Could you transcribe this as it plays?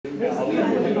good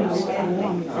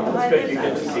you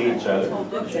get to see each other.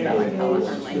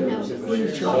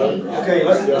 Okay,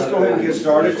 let's go ahead and get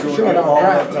started so we can all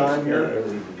have time here.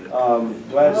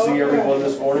 Glad to see everyone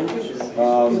this morning.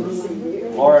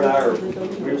 Laura and I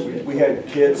we had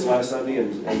kids last Sunday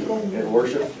and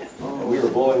worship, and we were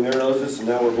blowing their noses, and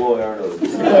now we're blowing our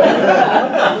noses.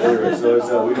 Anyway,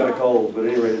 so we got a cold, but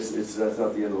anyway, that's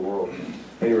not the end of the world.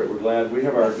 Anyway, we're glad. We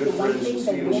have our good friends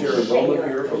Steve and Sharon Bowman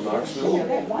here from Knoxville.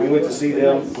 We went to see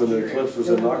them when the eclipse was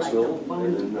in Knoxville,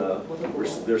 and then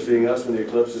they're seeing us when the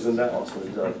eclipse is in Dallas.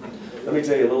 And, let me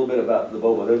tell you a little bit about the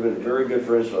Bowman. They've been very good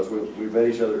friends to us. We met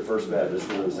each other at First Baptist.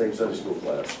 We were in the same Sunday school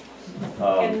class.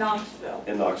 In Knoxville.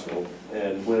 In Knoxville.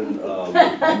 And when...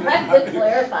 to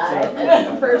clarify,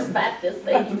 First Baptist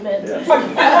they met. Yeah.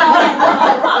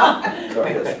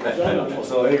 Sorry, yes.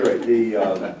 So at any rate,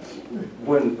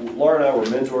 when Laura and I were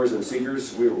mentors and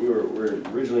seekers, we were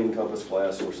originally in Compass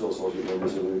class, and we're still associate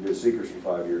members, and we did seekers for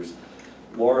 5 years.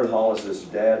 Lauren Hollis's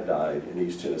dad died in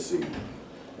East Tennessee.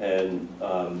 And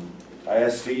I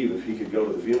asked Steve if he could go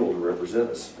to the funeral to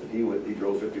represent us, and he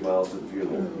drove 50 miles to the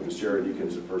funeral. He was Chair of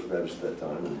Deacons at First Baptist at that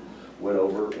time, and went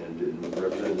over and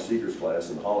represented the Seekers class,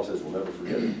 and Hollis says we'll never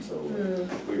forget it. So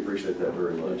we appreciate that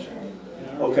very much.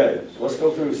 Okay, let's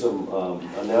go through some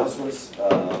announcements.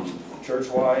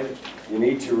 Churchwide, you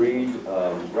need to read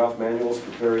Ralph Manuel's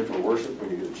Preparing for Worship when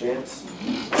you get a chance.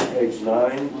 Page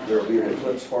 9, there will be an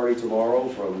eclipse party tomorrow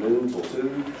from noon till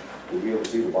 2. We'll be able to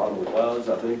see the bottom of the clouds,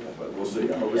 I think, but we'll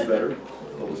see. I hope it's better.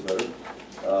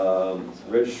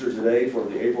 Register today for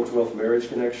the April 12th Marriage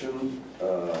Connection,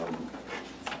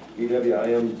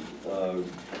 EWIM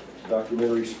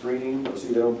documentary screening. You'll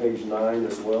see that on page 9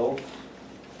 as well.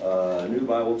 New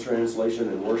Bible translation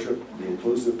and worship, the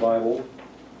Inclusive Bible.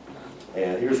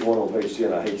 And here's one on page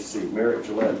 10 I hate to see. Merrick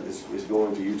Gillette is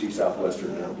going to UT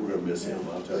Southwestern now. We're going to miss him.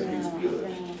 I'll tell you, he's good.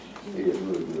 He is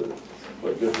really good.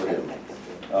 But good for him.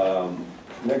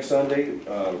 Next Sunday,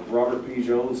 Robert P.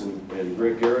 Jones and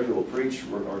Greg Garrett, who will preach,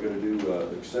 are going to do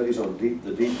studies on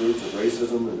the deep roots of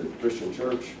racism in the Christian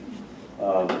church.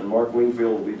 And Mark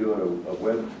Wingfield will be doing a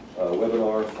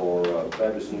webinar for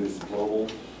Baptist News Global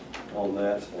on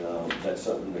that. That's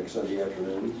something next Sunday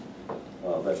afternoon.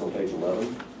 That's on page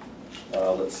 11.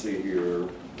 Let's see here.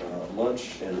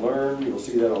 Lunch and Learn, you'll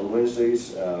see that on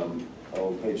Wednesdays on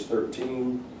page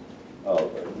 13.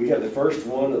 We had the first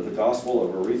one of the Gospel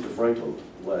of Aretha Franklin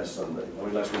last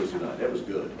Wednesday night. That was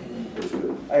good. It was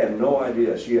good. I had no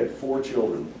idea she had 4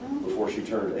 children before she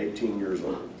turned 18 years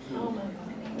old. Oh my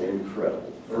God.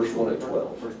 Incredible. First one at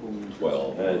 12. First one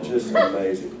 12. And just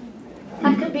amazing.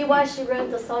 That could be why she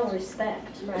wrote the song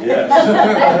Respect, right?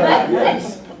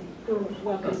 Yes.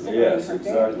 Yes,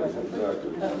 exactly.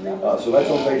 So that's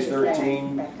on page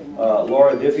 13.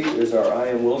 Laura Diffie is our I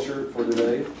Am Wilshire for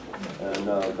today. And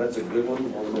that's a good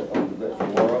one for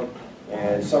Laura.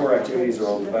 And summer activities are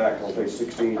on the back on page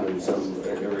 16, and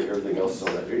everything else is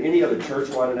on that. Any other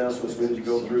church-wide announcements we need to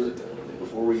go through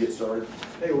before we get started?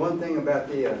 Hey, one thing about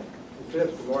the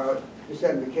eclipse tomorrow, I just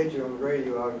happened to catch it on the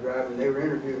radio while I was driving. They were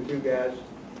interviewing 2 guys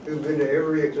who've been to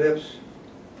every eclipse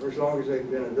for as long as they've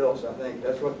been adults, I think.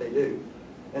 That's what they do.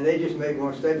 And they just made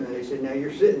one statement. They said, now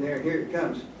you're sitting there and here it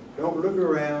comes. Don't look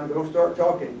around, don't start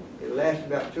talking. It lasts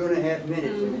about 2.5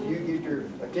 minutes, and if you get your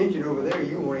attention over there,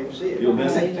 you won't even see it. You'll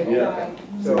miss it, yeah.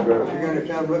 So if you're going to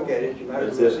come look at it, you might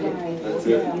as well see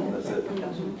it. That's it.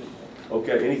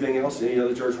 Okay, anything else? Any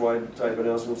other church-wide type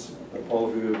announcements? Paul,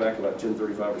 if we go back about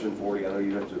 10:35 or 10:40, I know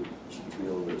you have to be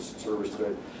on this service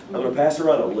today. I'm going to pass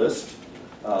around a list.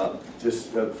 This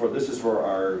is for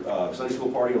our Sunday school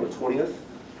party on the 20th,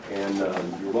 and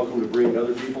you're welcome to bring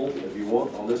other people if you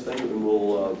want on this thing, and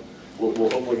we'll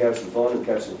hopefully have some fun and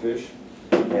catch some fish.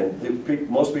 And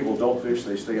most people don't fish;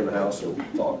 they stay in the house and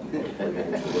talk.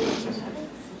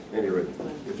 Anyway,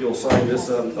 if you'll sign this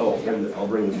up, and I'll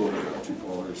bring the book about $2.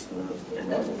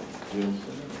 Jim,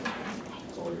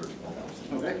 it's all yours.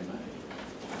 Okay.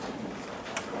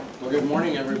 Well, good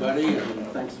morning, everybody, and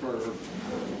thanks for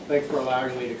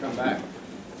allowing me to come back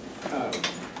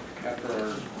after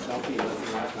our donkey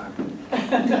lesson last time.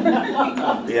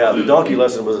 Yeah, the donkey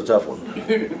lesson was a tough one.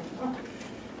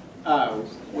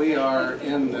 We are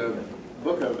in the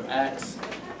book of Acts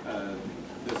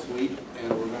this week, and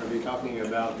we're going to be talking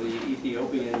about the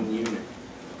Ethiopian Eunuch.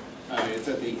 It's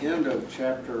at the end of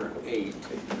chapter 8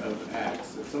 of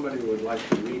Acts. If somebody would like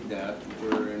to read that,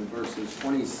 we're in verses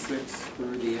 26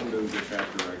 through the end of the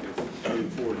chapter, I guess, through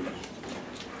 40.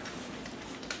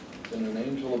 Then an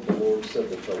angel of the Lord said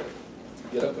to Philip,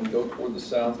 "Get up and go toward the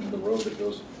south to the road that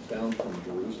goes down from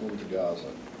Jerusalem to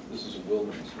Gaza. This is a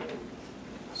wilderness road."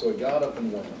 So he got up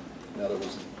and went. Now there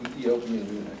was an Ethiopian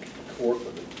eunuch, a court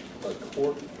of the a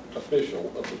court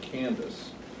official of the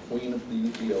Candace, queen of the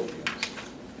Ethiopians,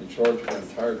 in charge of her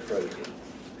entire treasury.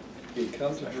 He had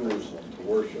come to Jerusalem to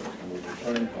worship and was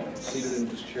returning home. Seated in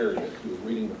his chariot, he was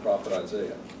reading the prophet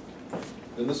Isaiah.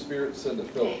 Then the Spirit said to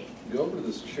Philip, "Go over to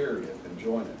this chariot and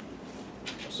join it."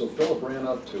 So Philip ran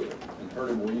up to it and heard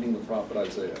him reading the prophet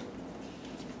Isaiah.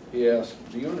 He asked,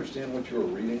 "Do you understand what you are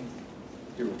reading?"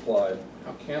 He replied,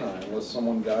 "How can I unless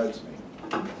someone guides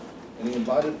me?" And he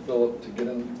invited Philip to get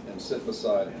in and sit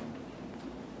beside him.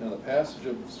 Now the passage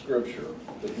of Scripture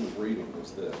that he was reading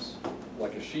was this: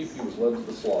 "Like a sheep he was led to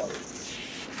the slaughter,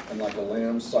 and like a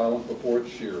lamb silent before its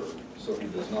shearer, so he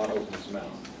does not open his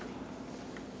mouth.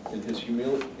 In his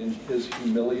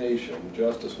humiliation,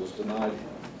 justice was denied him.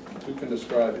 And who can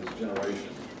describe his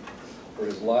generation? For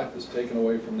his life is taken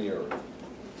away from the earth."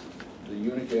 The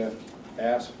eunuch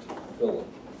asked Philip,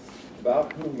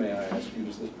 "About whom, may I ask you,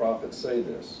 does this prophet say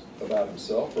this? About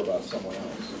himself or about someone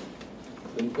else?"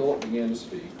 Then Philip began to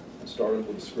speak and started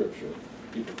with the Scripture.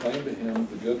 He proclaimed to him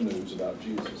the good news about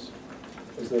Jesus.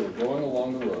 As they were going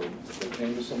along the road, they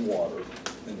came to some water,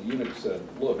 and the eunuch said,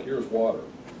 "Look, here's water.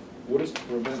 What is to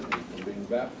prevent me from being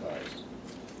baptized?"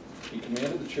 He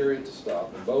commanded the chariot to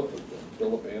stop, and both of them,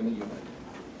 Philip and the eunuch,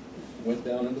 went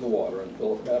down into the water, and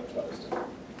Philip baptized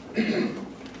him.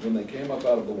 When they came up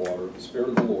out of the water, the Spirit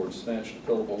of the Lord snatched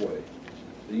Philip away.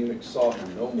 The eunuch saw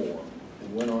him no more,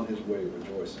 and went on his way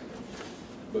rejoicing.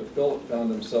 But Philip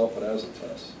found himself at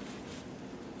Azotus,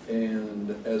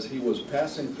 and as he was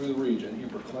passing through the region, he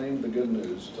proclaimed the good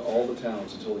news to all the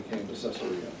towns until he came to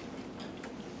Caesarea.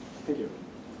 Thank you.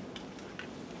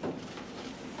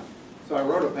 So I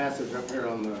wrote a passage up here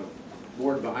on the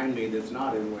board behind me that's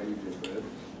not in what you just read.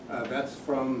 That's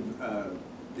from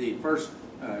the first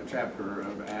chapter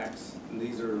of Acts. And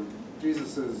these are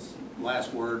Jesus'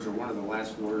 last words, or one of the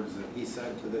last words that he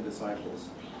said to the disciples.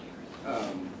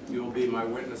 "You will be my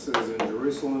witnesses in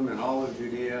Jerusalem and all of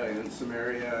Judea and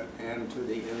Samaria and to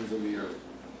the ends of the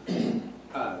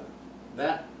earth."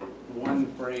 That one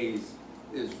phrase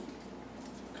is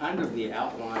kind of the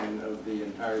outline of the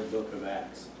entire book of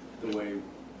Acts. The way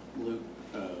Luke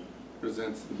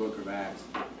presents the book of Acts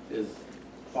is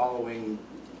following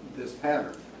this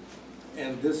pattern.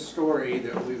 And this story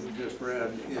that we've just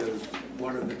read is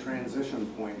one of the transition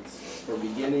points for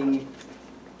beginning.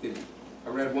 I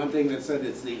read one thing that said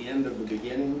it's the end of the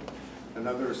beginning.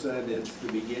 Another said it's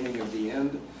the beginning of the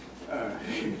end.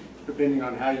 Depending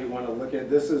on how you want to look at it,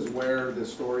 this is where the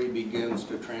story begins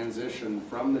to transition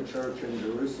from the church in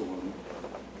Jerusalem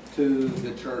to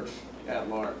the church at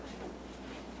large.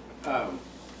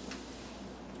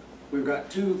 We've got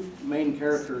two main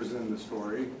characters in the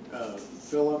story,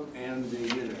 Philip and the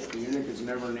eunuch. The eunuch is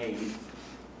never named.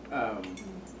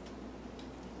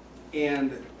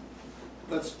 And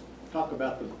let's talk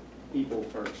about the people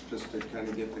first, just to kind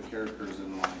of get the characters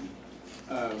in line.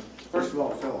 First of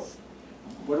all, Philip.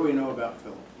 What do we know about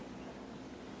Philip?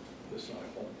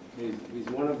 Disciple. He's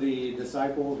one of the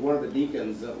disciples, one of the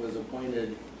deacons that was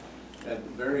appointed at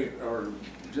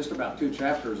just about 2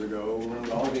 chapters ago, when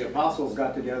all the apostles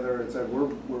got together and said,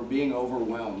 we're being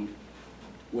overwhelmed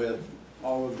with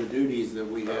all of the duties that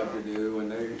we have to do,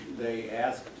 and they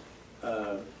asked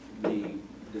the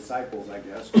disciples, I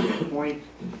guess, to appoint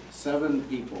 7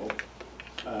 people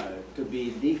to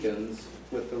be deacons,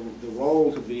 with the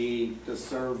role to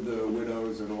serve the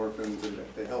widows and orphans and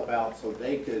to help out, so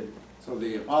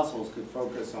the apostles could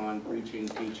focus on preaching,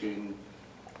 teaching,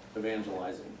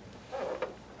 evangelizing.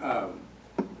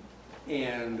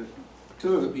 And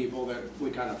 2 of the people that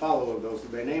we kind of follow of those,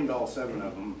 they named all 7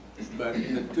 of them, but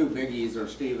the 2 biggies are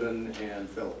Stephen and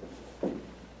Philip.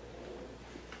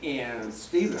 And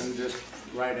Stephen, just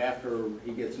right after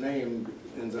he gets named,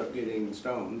 ends up getting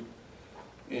stoned.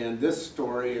 And this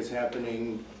story is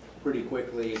happening pretty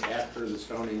quickly after the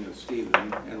stoning of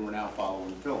Stephen, and we're now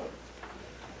following Philip.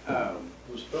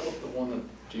 Was Philip the one that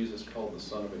Jesus called the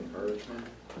son of encouragement?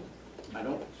 I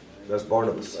don't. That's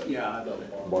Barnabas. Yeah,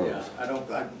 Barnabas.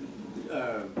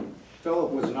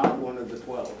 Philip was not one of the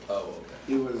 12. Oh, okay.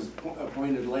 He was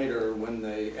appointed later when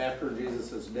after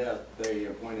Jesus' death, they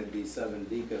appointed these 7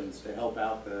 deacons to help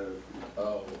out the.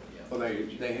 Oh, yeah. Well,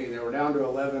 they were down to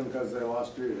 11 because they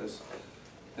lost Judas,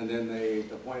 and then they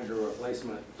appointed a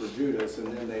replacement for Judas,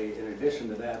 and then in addition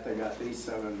to that, they got these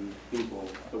 7 people,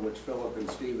 of which Philip and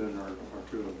Stephen are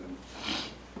 2 of them.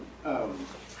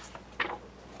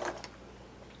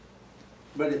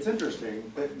 But it's interesting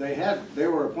that they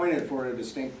were appointed for a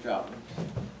distinct job.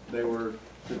 They were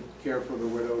to care for the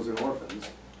widows and orphans.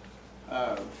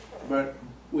 But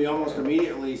we almost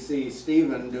immediately see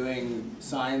Stephen doing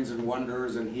signs and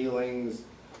wonders and healings,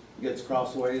 gets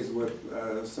crossways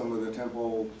with some of the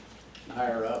temple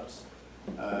higher-ups.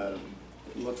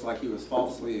 Looks like he was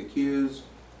falsely accused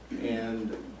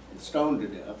and stoned to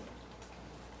death.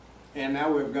 And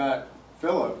now we've got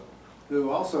Philip,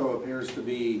 who also appears to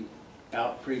be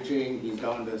out preaching. He's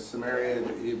gone to Samaria.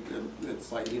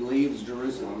 It's like he leaves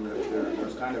Jerusalem.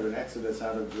 There's kind of an exodus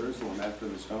out of Jerusalem after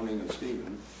the stoning of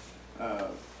Stephen.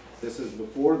 This is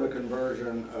before the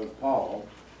conversion of Paul.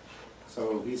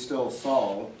 So he's still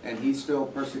Saul, and he's still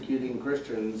persecuting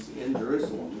Christians in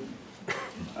Jerusalem.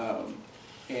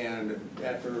 And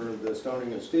after the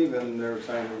stoning of Stephen, they're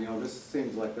saying, you know, this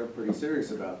seems like they're pretty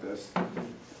serious about this.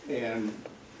 And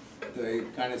they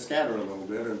kind of scatter a little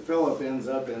bit, and Philip ends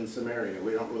up in Samaria.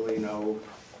 We don't really know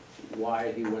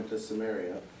why he went to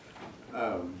Samaria.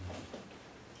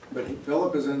 But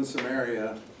Philip is in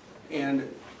Samaria, and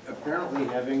apparently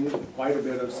having quite a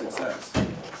bit of success.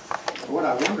 What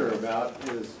I wonder about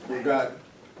is we've got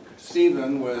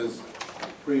Stephen was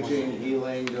preaching,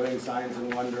 healing, doing signs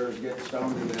and wonders, gets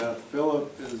stoned to death.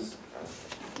 Philip is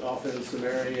off in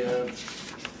Samaria,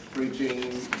 preaching,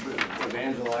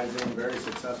 evangelizing very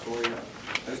successfully.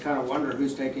 I just kind of wonder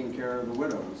who's taking care of the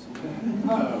widows.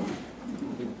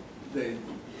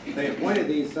 They appointed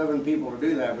these 7 people to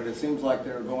do that, but it seems like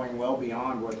they're going well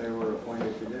beyond what they were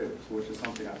appointed to do, which is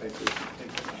something I think we should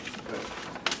think about.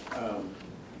 But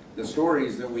the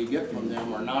stories that we get from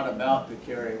them are not about the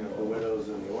caring of the widows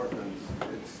and the orphans.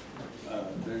 It's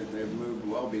they've moved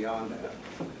well beyond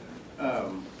that.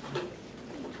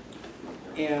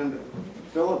 And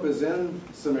Philip is in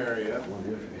Samaria,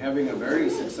 having a very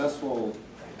successful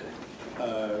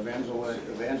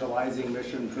evangelizing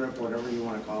mission trip, whatever you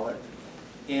want to call it.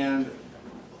 And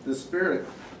the Spirit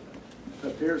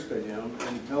appears to him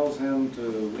and tells him to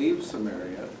leave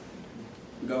Samaria,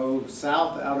 go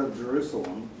south out of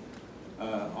Jerusalem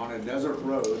on a desert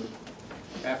road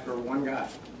after one guy.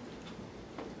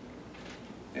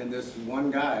 And this one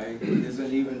guy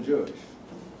isn't even Jewish.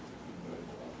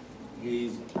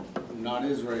 He's not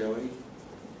Israeli.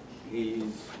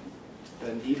 He's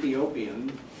an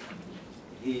Ethiopian.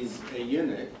 He's a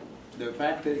eunuch. The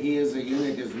fact that he is a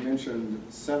eunuch is mentioned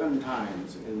 7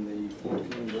 times in the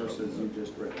 14 verses you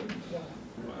just read.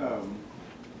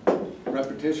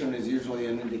 Repetition is usually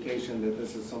an indication that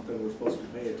this is something we're supposed to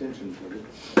pay attention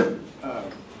to.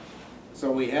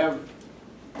 So we have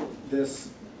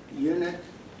this eunuch,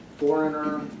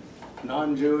 foreigner,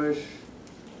 non-Jewish,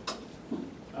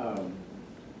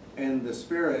 and the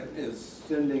Spirit is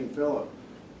sending Philip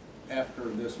after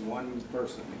this one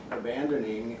person,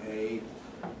 abandoning a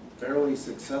fairly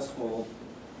successful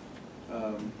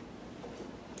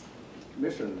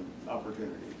mission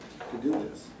opportunity to do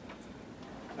this.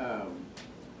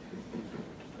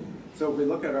 So if we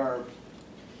look at our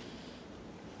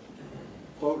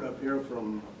quote up here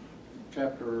from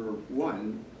chapter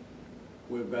 1,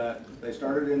 we've got, they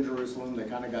started in Jerusalem, they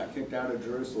kind of got kicked out of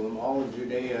Jerusalem. All of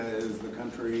Judea is the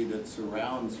country that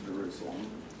surrounds Jerusalem.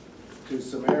 To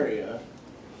Samaria,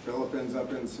 Philip ends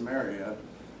up in Samaria.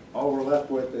 All we're left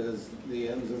with is the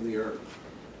ends of the earth.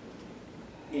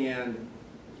 And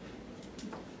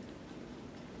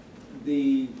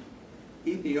the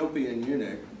Ethiopian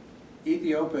eunuch,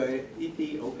 Ethiopia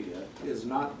is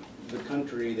not the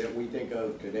country that we think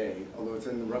of today, although it's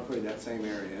in roughly that same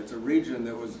area. It's a region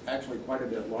that was actually quite a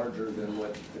bit larger than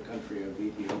what the country of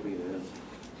Ethiopia is.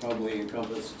 Probably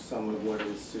encompassed some of what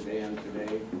is Sudan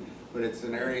today, but it's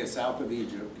an area south of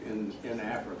Egypt in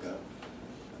Africa.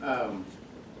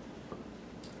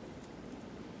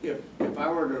 If I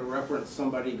were to reference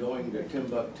somebody going to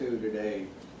Timbuktu today,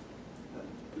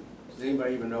 does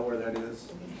anybody even know where that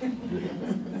is?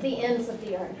 The ends of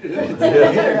the earth.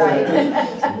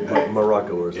 Like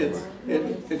Morocco or something.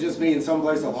 It just means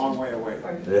someplace a long way away.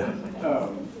 Yeah.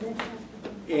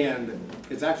 And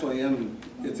it's actually in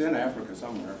Africa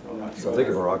somewhere. I'm not sure. So I think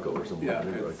of Morocco or something. Yeah,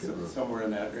 it's somewhere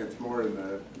in that. It's more in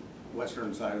the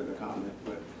western side of the continent.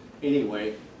 But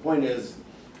anyway, point is,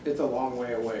 it's a long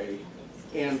way away.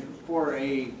 And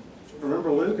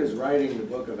remember Luke is writing the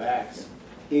book of Acts.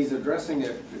 He's addressing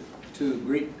it to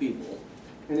Greek people.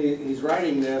 And he's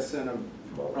writing this in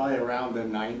probably around the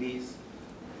 90s.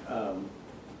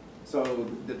 So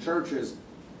the church is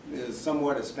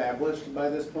somewhat established by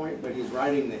this point, but he's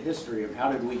writing the history of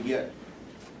how did we get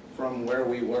from where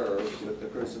we were with the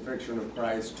crucifixion of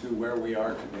Christ to where we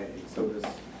are today. So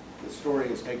the story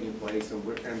is taking place, and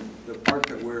the part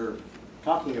that we're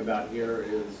talking about here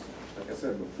is, like I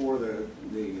said, before the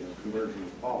conversion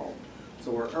of Paul.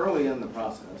 So we're early in the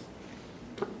process,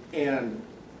 and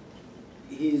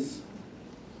he's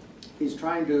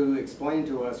trying to explain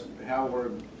to us how we're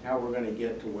going to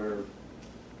get to where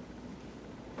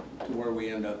to where we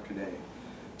end up today.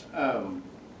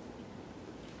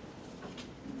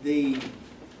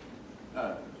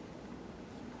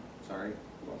 Sorry,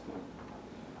 lost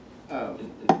my.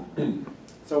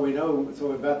 So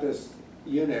we've got this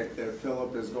eunuch that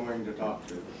Philip is going to talk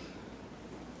to.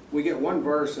 We get one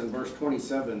verse in verse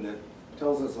 27 that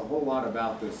tells us a whole lot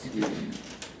about this eunuch.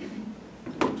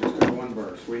 Just in one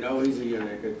verse. We know he's a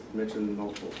eunuch, it's mentioned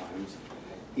multiple times.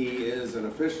 He is an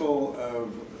official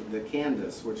of the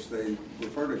Candace, which they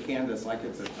refer to Candace like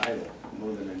it's a title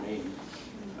more than a name.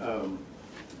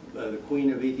 The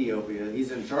Queen of Ethiopia.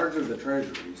 He's in charge of the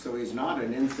treasury, so he's not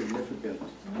an insignificant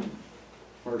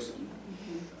person.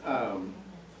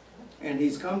 And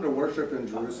he's come to worship in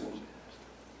Jerusalem.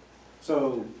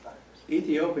 So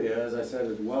Ethiopia, as I said,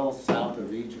 is well south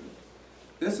of Egypt.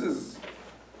 This is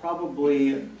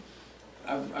probably,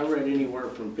 I read anywhere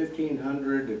from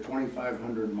 1,500 to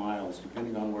 2,500 miles,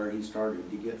 depending on where he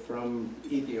started, to get from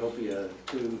Ethiopia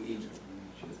to Egypt.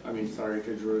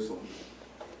 To Jerusalem.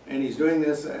 And he's doing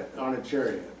this on a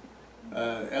chariot.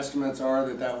 Estimates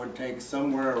are that would take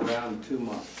somewhere around 2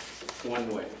 months, one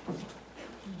way.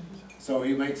 So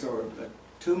he makes a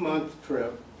 2-month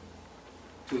trip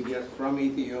to get from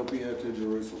Ethiopia to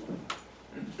Jerusalem.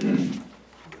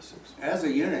 As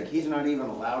a eunuch, he's not even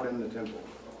allowed in the temple.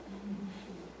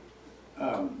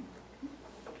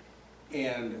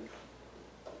 And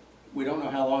we don't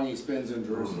know how long he spends in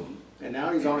Jerusalem. And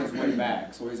now he's on his way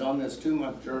back. So he's on this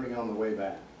 2-month journey on the way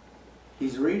back.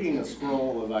 He's reading a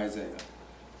scroll of Isaiah.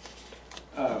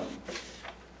 An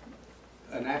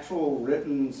actual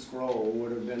written scroll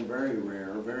would have been very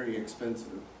rare, very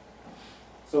expensive.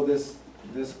 So this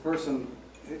person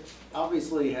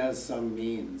obviously has some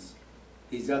means.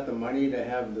 He's got the money to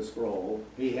have the scroll.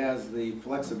 He has the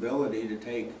flexibility to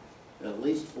take at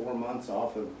least 4 months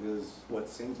off of his, what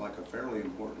seems like a fairly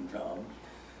important job,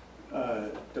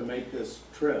 to make this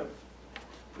trip.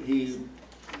 He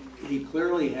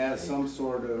clearly has some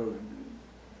sort of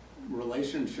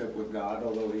relationship with God,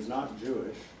 although he's not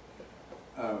Jewish,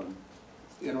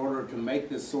 in order to make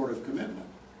this sort of commitment.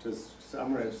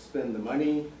 I'm going to spend the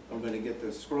money, I'm going to get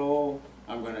this scroll,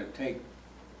 I'm going to take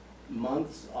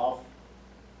months off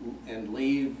and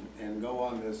leave and go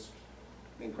on this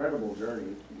incredible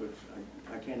journey, which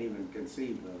I can't even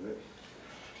conceive of it.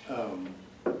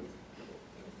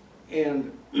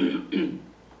 And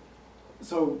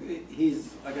so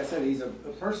he's, like I said, he's a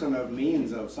person of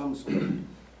means of some sort,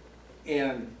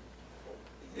 and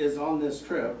is on this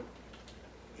trip,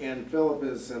 and Philip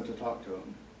is sent to talk to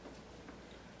him.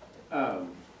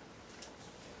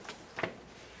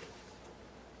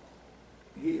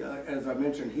 As I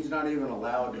mentioned, he's not even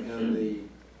allowed in the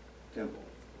temple.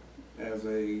 As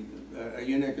a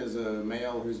eunuch is a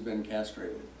male who's been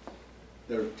castrated.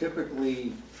 They're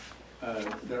typically,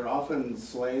 they're often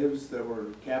slaves that were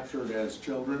captured as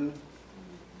children.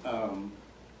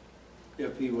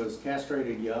 If he was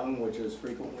castrated young, which is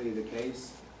frequently the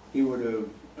case, he would have,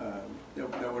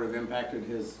 that would have impacted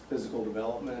his physical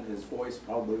development. His voice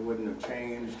probably wouldn't have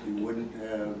changed. He wouldn't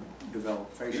have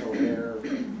developed facial hair.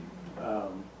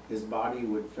 His body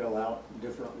would fill out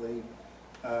differently.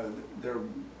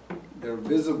 They're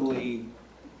visibly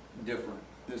different.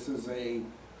 This is a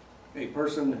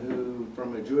person who,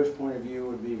 from a Jewish point of view,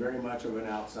 would be very much of an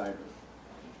outsider.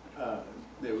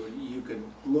 You could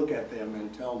look at them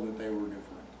and tell that they were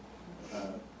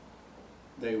different.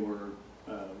 They were,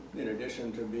 in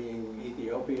addition to being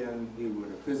Ethiopian, he would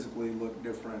have physically looked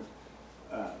different.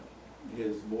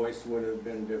 His voice would have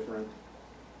been different.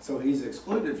 So he's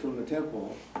excluded from the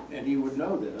temple, and he would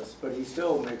know this, but he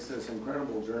still makes this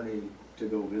incredible journey to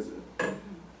go visit.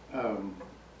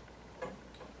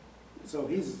 So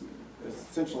he's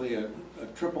essentially a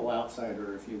triple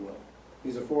outsider, if you will.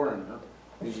 He's a foreigner.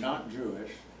 He's not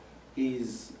Jewish.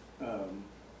 He's a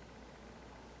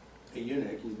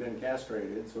eunuch. He's been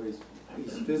castrated, so he's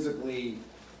physically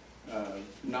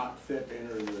not fit to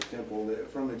enter the temple.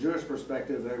 From a Jewish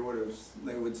perspective,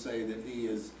 they would say that he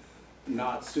is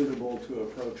not suitable to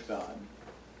approach God,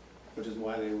 which is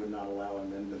why they would not allow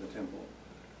him into the temple.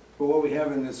 But what we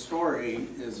have in this story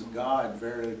is God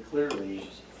very clearly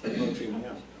approaching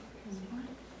him.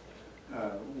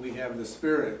 We have the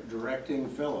Spirit directing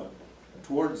Philip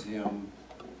towards him.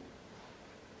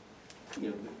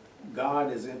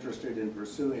 God is interested in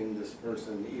pursuing this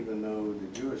person, even though the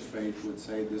Jewish faith would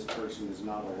say this person is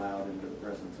not allowed into the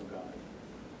presence of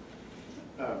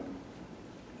God.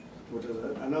 Which is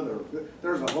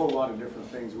there's a whole lot of different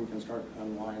things we can start to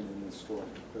unwind in this story,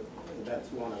 but that's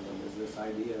one of them, is this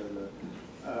idea of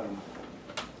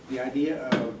the idea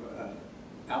of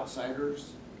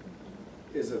outsiders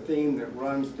is a theme that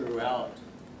runs throughout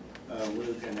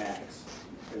Luke and Acts.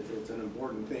 It's an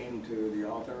important theme to the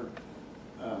author.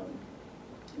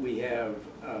 We have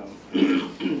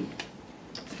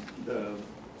the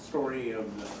story of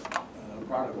the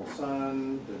prodigal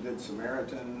son, the Good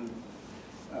Samaritan,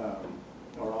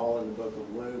 are all in the book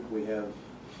of Luke. We have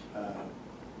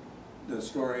the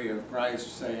story of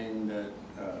Christ saying that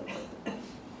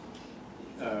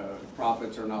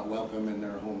prophets are not welcome in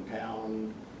their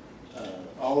hometown.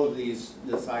 All of this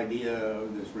idea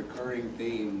of this recurring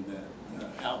theme that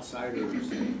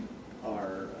outsiders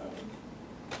are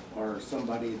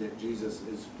somebody that Jesus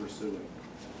is pursuing,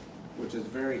 which is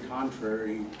very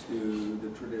contrary to the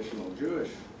traditional Jewish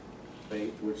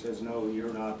faith, which says, no,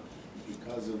 you're not,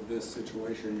 because of this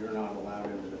situation, you're not allowed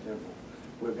into the temple.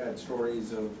 We've had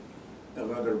stories of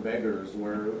other beggars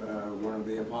where one of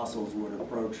the apostles would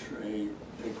approach a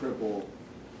cripple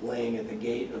laying at the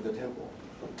gate of the temple.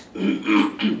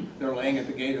 They're laying at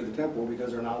the gate of the temple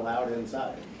because they're not allowed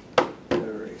inside.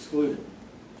 They're excluded.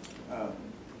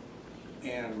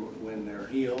 And when they're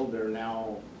healed, they're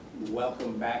now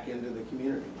welcomed back into the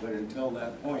community. But until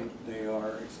that point, they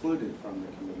are excluded from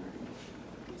the community.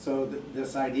 So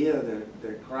this idea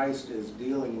that Christ is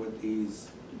dealing with these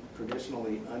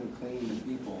traditionally unclean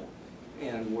people,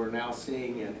 and we're now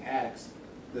seeing in Acts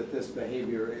that this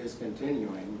behavior is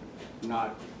continuing,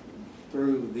 not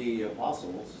through the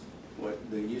apostles, what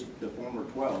they used, the former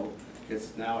 12,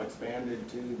 it's now expanded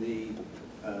to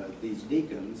these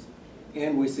deacons,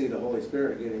 and we see the Holy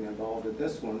Spirit getting involved at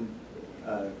this one,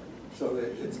 so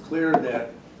that it's clear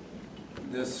that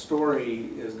this story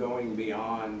is going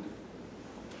beyond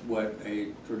what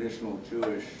a traditional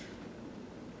Jewish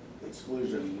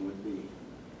exclusion would be.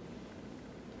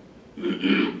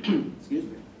 Excuse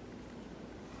me.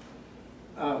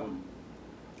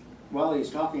 While he's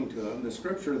talking to him, the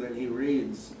scripture that he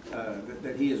reads,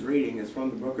 that he is reading, is from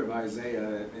the book of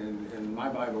Isaiah. And in my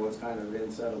Bible, it's kind of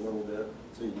inset a little bit,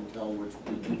 so you can tell which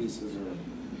pieces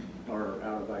are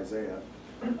out of Isaiah.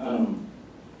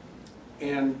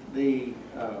 And the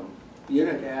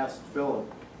eunuch asked Philip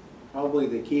probably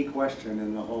the key question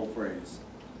in the whole phrase.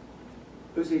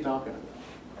 Who's he talking about?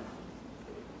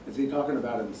 Is he talking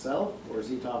about himself, or is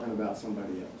he talking about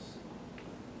somebody else?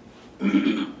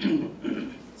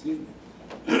 Excuse me.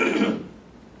 I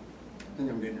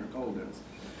think I'm getting your cold, Dennis.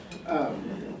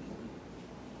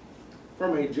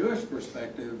 From a Jewish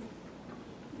perspective,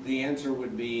 the answer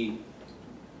would be,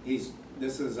 this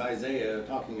is Isaiah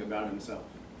talking about himself.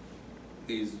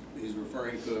 He's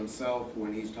referring to himself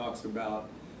when he talks about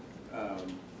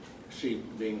sheep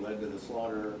being led to the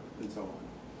slaughter and so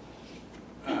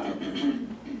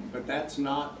on. But that's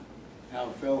not how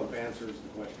Philip answers the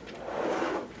question.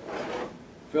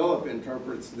 Philip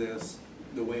interprets this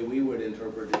the way we would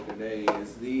interpret it today,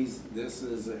 is this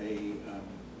is a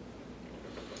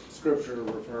scripture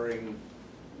referring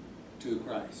to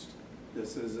Christ.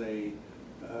 This is a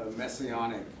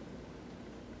messianic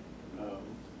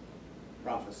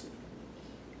prophecy.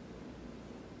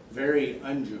 Very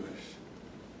un-Jewish.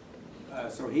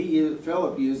 So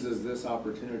Philip uses this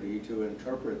opportunity to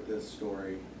interpret this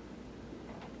story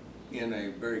in a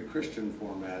very Christian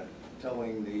format,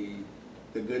 telling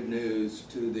the good news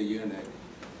to the eunuch,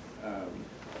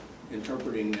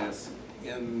 interpreting this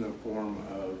in the form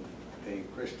of a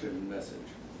Christian message.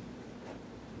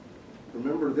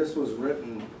 Remember, this was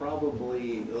written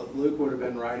probably, Luke would have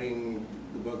been writing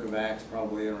the book of Acts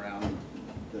probably around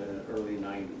the early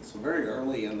 90s, so very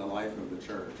early in the life of the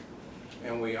church.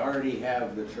 And we already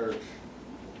have the church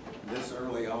this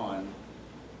early on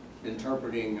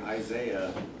interpreting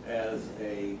Isaiah as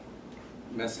a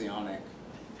messianic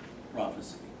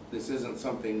prophecy. This isn't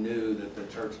something new that the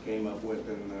church came up with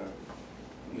in the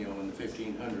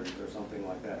 1500s or something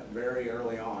like that. Very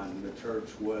early on, the church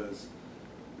was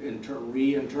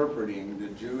reinterpreting the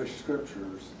Jewish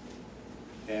scriptures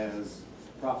as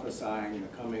prophesying the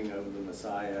coming of the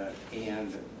Messiah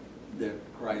and that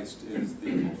Christ is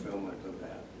the fulfillment of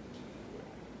that.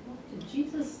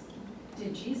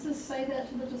 Did Jesus say that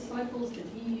to the disciples? Did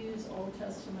he use Old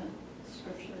Testament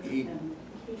scripture? He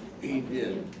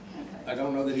did. Okay. I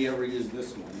don't know that he ever used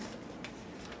this one.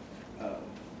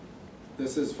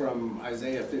 This is from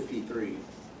Isaiah 53,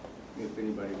 if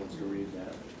anybody wants to read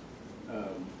that.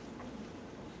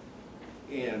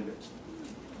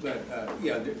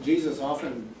 Jesus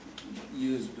often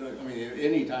used,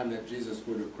 any time that Jesus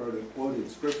would have quoted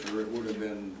scripture, it would have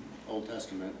been Old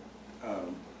Testament.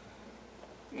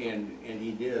 And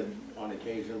he did on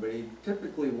occasion, but he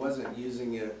typically wasn't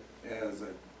using it as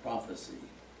a prophecy,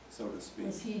 so to speak.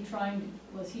 Was he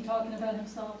talking about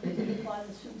himself? Did he apply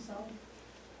this to himself?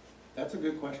 That's a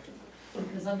good question.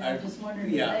 Because I'm just wondering,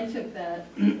 Yeah. if they took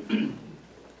that,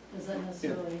 does that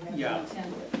necessarily have Yeah. to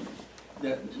attend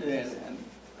it?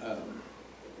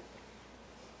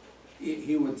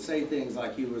 He would say things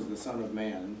like he was the Son of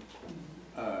Man.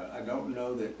 I don't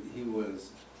know that he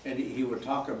was, and he would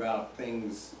talk about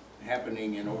things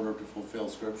happening in order to fulfill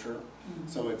Scripture.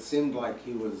 So it seemed like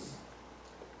he was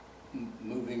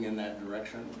moving in that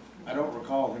direction. I don't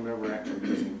recall him ever actually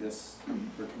using this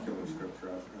particular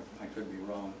Scripture. I could be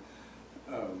wrong.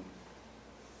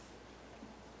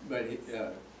 But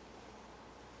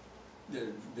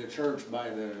the church by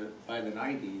the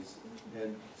 90s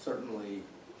had certainly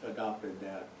adopted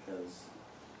that as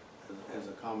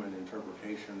a common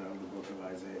interpretation of the book of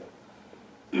Isaiah.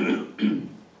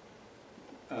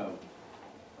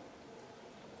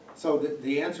 So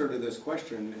the answer to this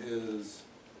question is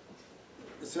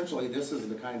essentially this is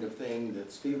the kind of thing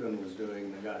that Stephen was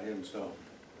doing that got him stoned.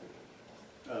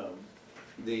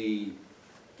 The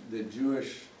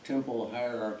Jewish temple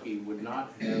hierarchy would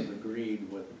not have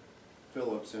agreed with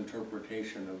Philip's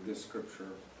interpretation of this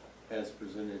scripture as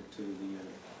presented to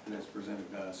and as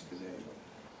presented to us today.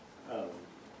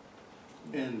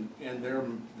 And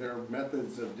their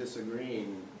methods of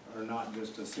disagreeing are not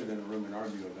just to sit in a room and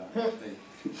argue about it.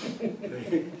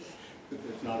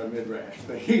 It's not a midrash.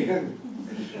 They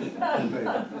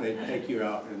take you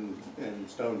out and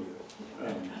stone you.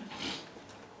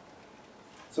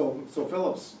 So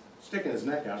Philip's sticking his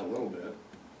neck out a little bit,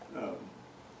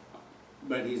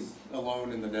 but he's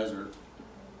alone in the desert,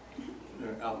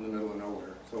 out in the middle of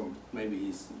nowhere. So maybe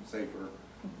he's safer.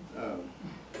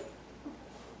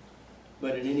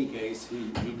 But in any case,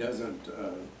 he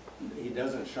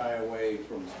doesn't shy away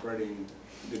from spreading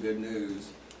the good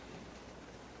news.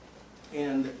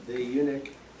 And the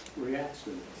eunuch reacts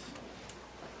to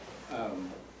this.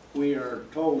 We are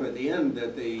told at the end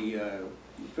that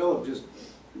Philip just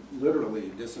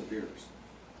literally disappears.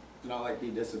 It's not like he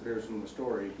disappears from the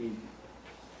story. He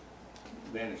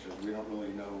vanishes. We don't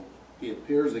really know. He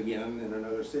appears again in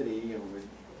another city, and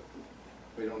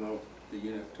we don't know if the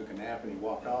eunuch took a nap and he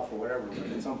walked off or whatever, but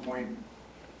at some point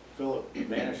Philip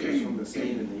vanishes from the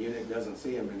scene and the eunuch doesn't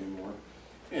see him anymore.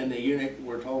 And the eunuch,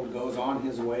 we're told, goes on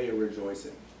his way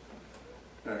rejoicing.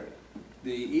 The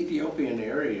Ethiopian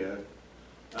area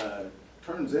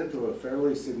turns into a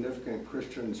fairly significant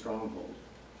Christian stronghold.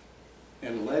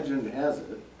 And legend has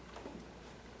it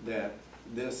that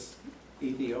this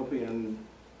Ethiopian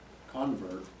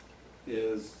convert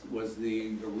was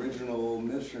the original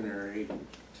missionary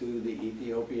to the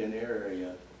Ethiopian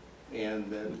area, and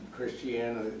that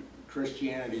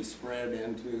Christianity spread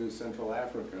into Central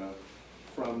Africa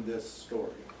from this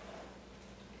story.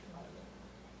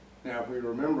 Now, if we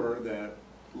remember that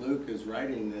Luke is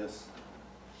writing this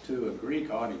to a Greek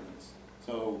audience,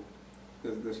 so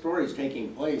the story is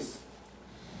taking place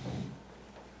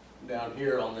down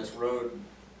here on this road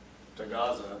to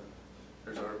Gaza.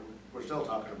 We're still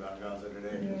talking about Gaza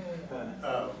today.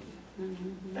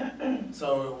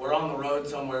 So we're on the road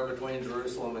somewhere between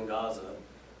Jerusalem and Gaza.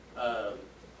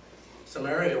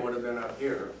 Samaria would have been up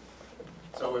here.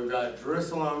 So we've got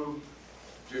Jerusalem,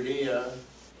 Judea,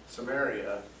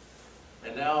 Samaria,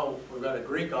 and now we've got a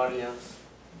Greek audience.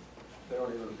 They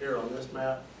don't even appear on this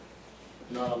map.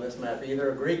 Not on this map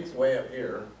either. Greek's way up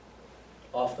here,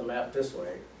 off the map this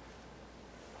way.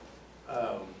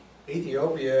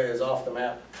 Ethiopia is off the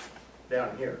map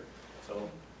down here. So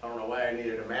I don't know why I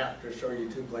needed a map to show you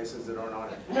two places that aren't on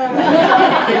it.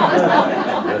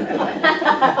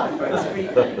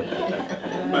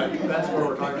 But that's where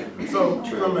we're talking. So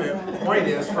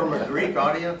from a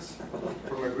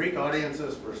Greek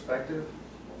audience's perspective,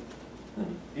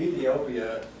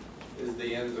 Ethiopia is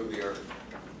the ends of the earth.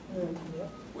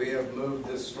 We have moved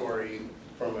this story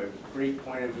from a Greek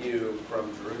point of view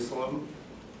from Jerusalem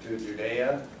to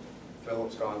Judea.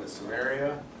 Philip's gone to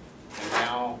Samaria, and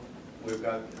now we've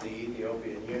got the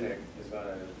Ethiopian eunuch is going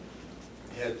to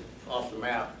head off the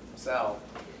map south.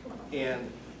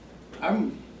 And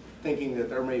I'm thinking that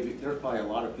there's probably a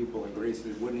lot of people in Greece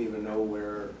that wouldn't even know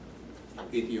where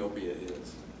Ethiopia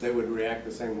is. They would react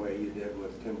the same way you did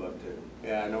with Timbuktu.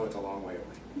 Yeah, I know it's a long way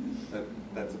away.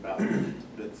 That's about it.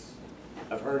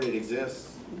 I've heard it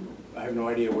exists. I have no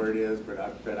idea where it is, but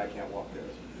I bet I can't walk there.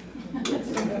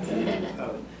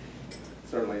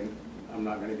 Certainly, I'm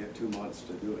not going to get 2 months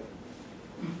to do it.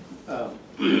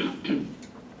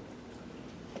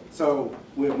 So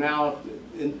we've now,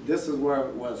 this is where I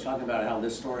was talking about how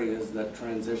this story is the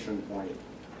transition point.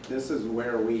 This is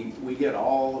where we get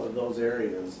all of those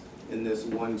areas in this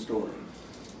one story.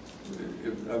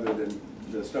 Other than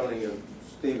the stoning of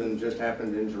Stephen just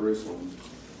happened in Jerusalem.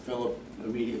 Philip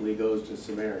immediately goes to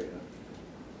Samaria.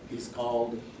 he's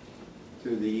called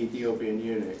to the Ethiopian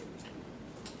eunuch,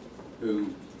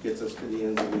 who gets us to the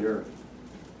ends of the earth,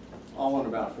 all in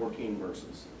about 14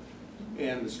 verses.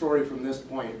 And the story from this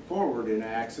point forward in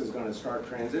Acts is going to start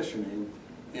transitioning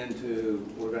into,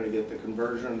 we're going to get the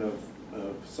conversion of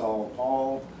Saul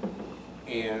Paul,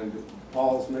 and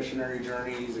Paul's missionary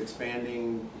journeys,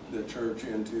 expanding the church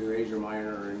into Asia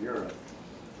Minor and Europe.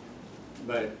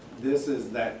 But this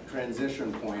is that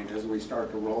transition point as we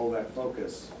start to roll that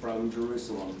focus from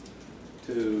Jerusalem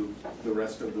to the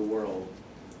rest of the world,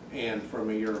 and from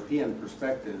a European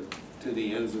perspective to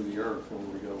the ends of the earth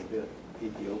when we go hit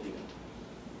Ethiopia.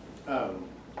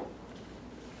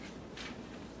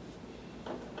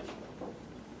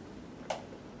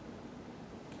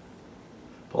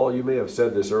 Paul, you may have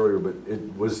said this earlier, but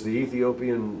it was the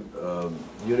Ethiopian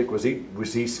eunuch, was he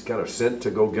kind of sent to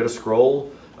go get a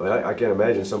scroll? I mean, I can't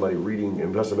imagine somebody reading, it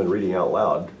must have been reading out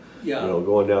loud, Yeah. you know,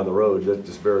 going down the road. That's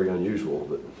just very unusual.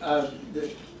 But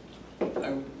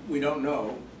We don't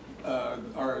know.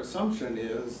 Our assumption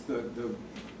is the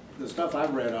stuff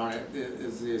I've read on it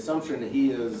is the assumption that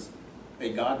he is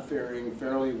a God-fearing,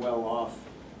 fairly well-off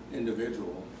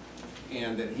individual,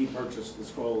 and that he purchased the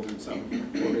scrolls himself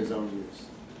for his own use.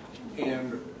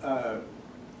 And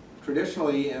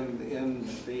traditionally in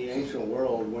the ancient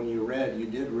world, when you read, you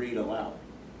did read aloud.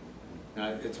 Now,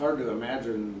 it's hard to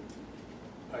imagine,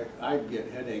 I'd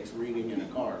get headaches reading in a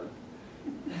car.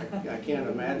 I can't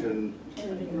imagine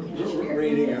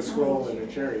reading a scroll in a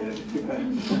chariot.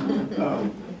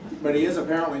 But he is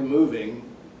apparently moving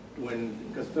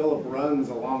because Philip runs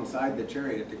alongside the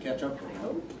chariot to catch up with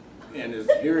him and is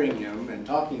hearing him and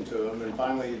talking to him, and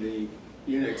finally the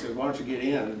eunuch says, "Why don't you get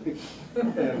in?"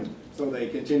 And so they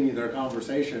continue their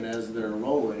conversation as they're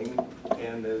rolling,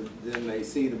 and then they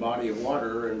see the body of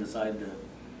water and decide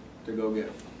to go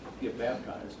get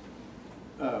baptized.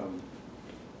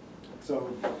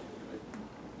 So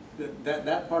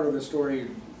that part of the story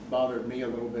bothered me a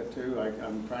little bit too.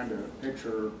 I'm trying to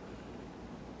picture.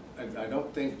 I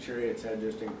don't think chariots had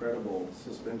just incredible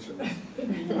suspensions,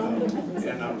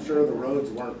 and I'm sure the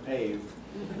roads weren't paved,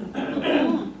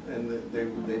 and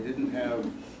they didn't have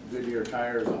Goodyear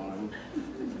tires on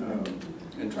them.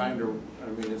 And trying to, I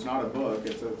mean, it's not a book;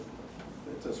 it's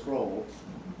a scroll,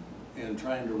 and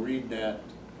trying to read that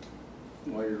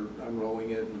while you're unrolling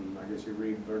it, and I guess you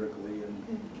read vertically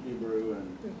in Hebrew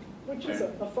and which is a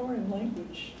foreign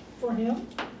language for him.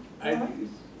 Right?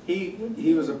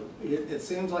 He was it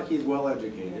seems like he's well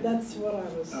educated. That's what I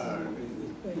was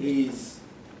he's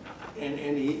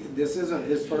this isn't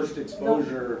his first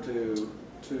exposure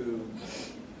to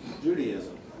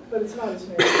Judaism. But it's not his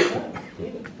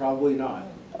marriage. Probably not.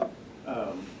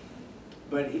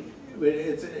 But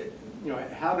it's you know,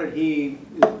 how did he?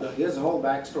 His whole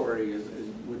backstory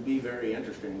would be very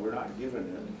interesting. We're not given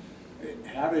it.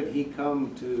 How did he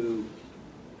come to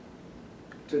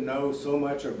know so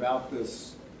much about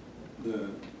the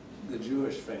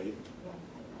Jewish faith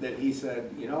that he said,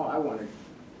 you know,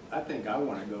 I think I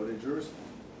want to go to Jerusalem.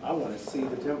 I want to see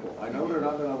the temple. I know they're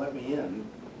not going to let me in,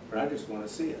 but I just want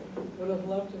to see it. Would have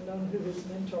loved to know who his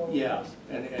mentor was. Yeah,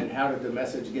 and how did the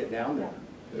message get down there?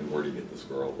 And where do you get the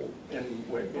scroll? And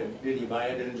did he buy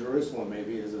it in Jerusalem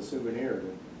maybe as a souvenir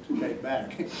to take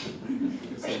back?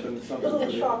 something for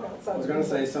I was going to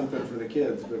say something for the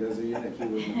kids, but as a eunuch he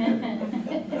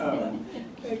wouldn't.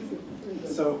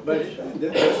 But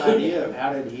this idea of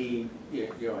how did he,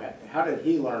 how did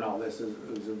he learn all this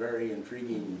is a very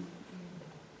intriguing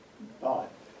thought.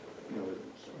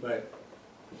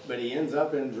 But he ends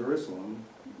up in Jerusalem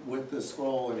with the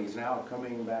scroll, and he's now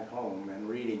coming back home and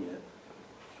reading it.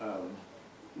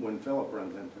 When Philip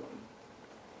runs into him.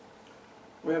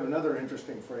 We have another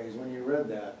interesting phrase. When you read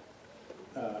that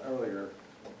earlier,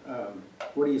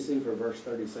 what do you see for verse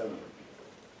 37?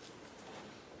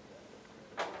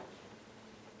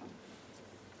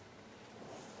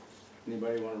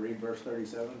 Anybody want to read verse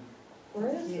 37?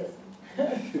 Where is it?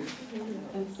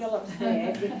 And Philip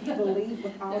said, "If you believe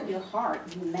with all your heart,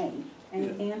 you may."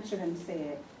 And he answered and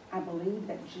said, "I believe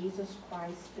that Jesus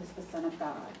Christ is the Son of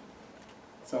God."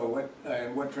 So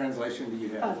what translation do you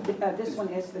have? This one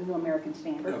is the New American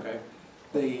Standard. Okay.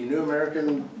 The New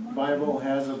American Bible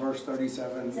has a verse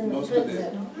 37. It's in the Most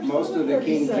of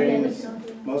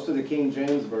the King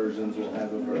James versions will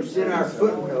have a verse. It's in our 37.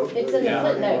 footnote. It's in the Yeah.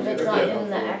 footnote, it's not in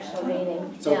the actual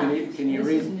meaning. So can you This is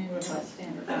read? the New Revised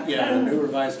Standard. Yeah, the New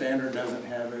Revised Standard doesn't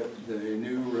have it. The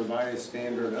New Revised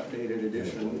Standard Updated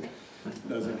Edition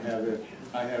doesn't have it.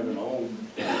 I have an old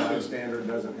Revised Standard,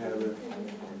 doesn't have it.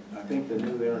 I think the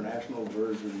New International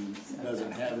Version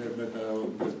doesn't have it, but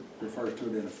refers to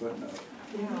it in a footnote.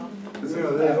 You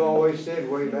know, they've always said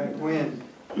way back when,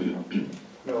 you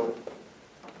know,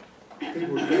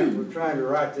 people were trying to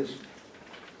write this,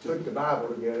 put the Bible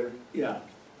together, Yeah,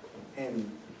 and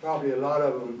probably a lot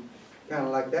of them kind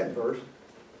of like that verse.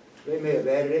 They may have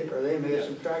added it, or they may have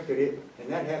subtracted it,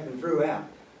 and that happened throughout.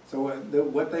 so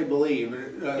what they believe,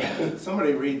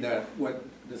 somebody read that,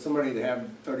 does somebody have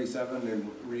 37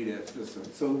 and read it?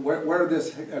 So where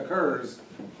this occurs,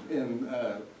 in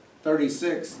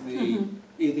 36, the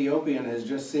Ethiopian has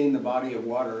just seen the body of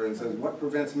water and says, what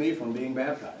prevents me from being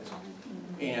baptized?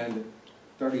 And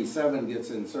 37 gets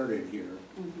inserted here,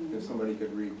 if somebody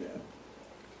could read that.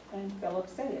 And Philip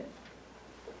said,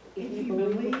 If you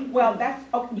believe. well, that's,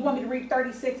 oh, you want me to read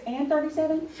 36 and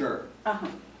 37? Sure.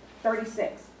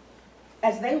 36.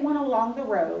 As they went along the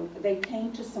road, they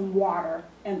came to some water,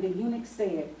 and the eunuch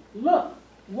said, look,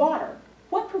 water,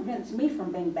 what prevents me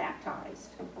from being baptized?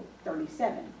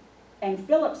 37. And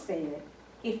Philip said,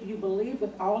 if you believe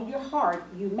with all your heart,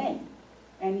 you may.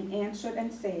 And he answered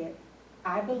and said,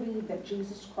 I believe that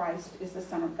Jesus Christ is the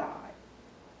Son of God.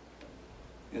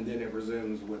 And then it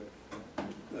resumes with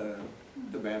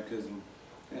the baptism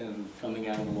and coming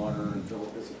out of the water and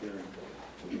Philip disappearing.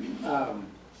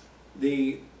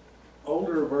 The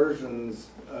older versions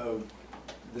of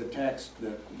the text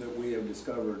that we have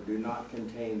discovered do not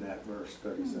contain that verse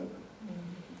 37.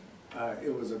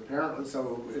 It was apparently,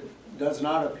 so it does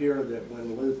not appear that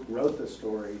when Luke wrote the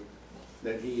story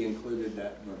that he included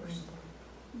that verse.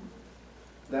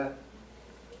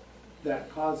 That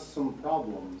caused some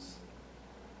problems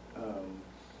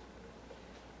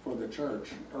for the church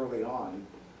early on,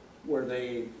 where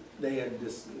it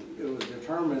was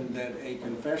determined that a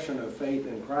confession of faith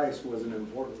in Christ was an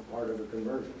important part of a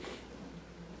conversion.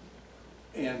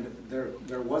 And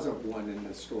there wasn't one in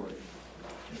this story.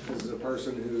 This is a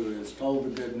person who is told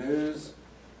the good news,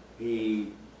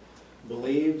 he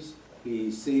believes, he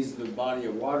sees the body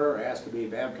of water, asked to be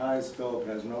baptized. Philip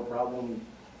has no problem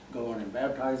going and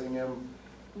baptizing him.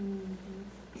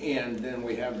 And then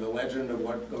we have the legend of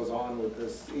what goes on with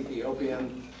this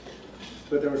Ethiopian.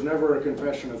 But there was never a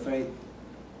confession of faith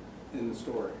in the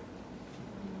story.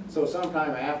 So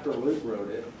sometime after Luke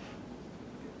wrote it,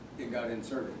 it got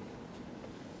inserted.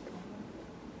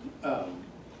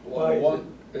 Well, on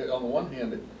the one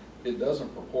hand, it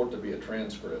doesn't purport to be a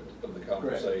transcript of the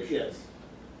conversation. Yes.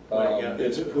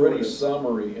 It's pretty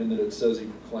summary in that it says he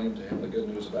proclaimed to him the good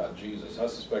news about Jesus. I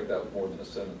suspect that was more than a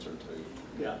sentence or two.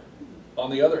 Yeah. On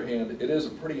the other hand, it is a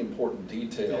pretty important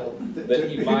detail that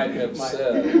he might have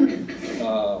said,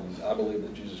 I believe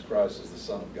that Jesus Christ is the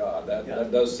Son of God.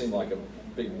 That does seem like a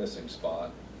big missing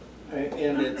spot.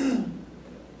 And it's,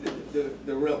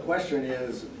 the real question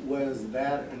is, was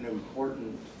that an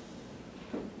important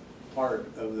part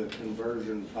of the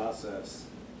conversion process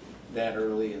that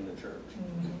early in the church?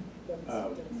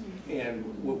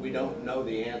 And we don't know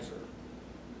the answer.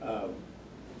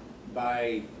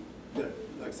 Like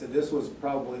I said, this was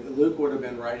probably, Luke would have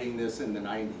been writing this in the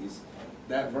 90s.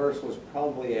 That verse was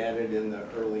probably added in the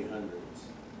early hundreds.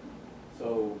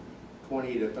 So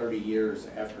 20 to 30 years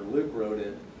after Luke wrote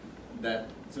it,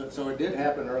 so it did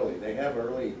happen early. They have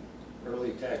early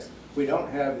text. We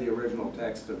don't have the original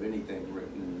text of anything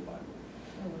written in the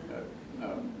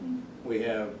Bible.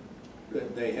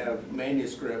 They have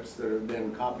manuscripts that have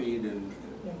been copied and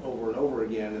over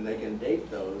again, and they can date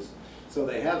those. So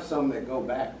they have some that go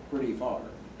back pretty far,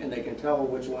 and they can tell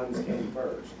which ones came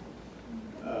first.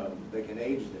 They can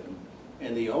age them.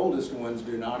 And the oldest ones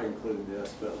do not include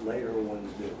this, but later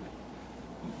ones do.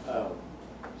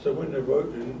 So when they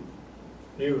wrote the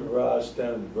New Revised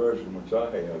Standard Version, which I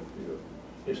have here,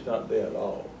 it's not there at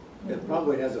all. It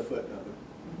probably has a footnote.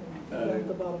 At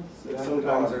the bottom.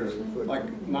 Sometimes there's,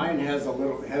 like mine has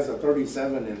a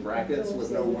 37 in brackets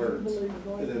with no words.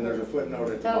 And then there's a footnote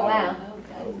at the Oh, bottom. wow.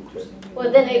 Okay.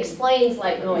 Well, then it explains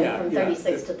like going Yeah, from yeah.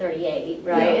 36 to 38,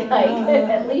 right? Like,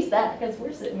 at least that, because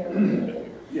we're sitting here looking at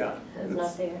it. Yeah. It's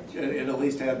not there. It at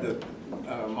least had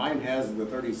mine has the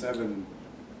 37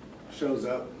 shows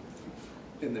up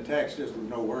in the text just with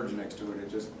no words next to it.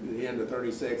 It just, the end of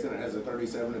 36, and it has a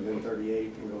 37 and then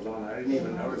 38 and goes on. I didn't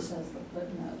even notice. Says the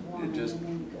footnote one, It just- and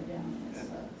then you go down and it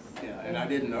says. Yeah, and I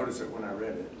didn't notice it when I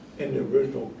read it. In the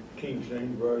original King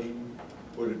James Version,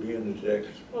 would it be in the text?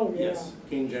 Oh, yeah. Yes,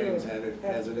 King James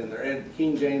has it in there. And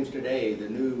King James today, the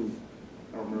new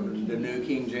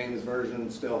King James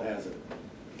Version still has it.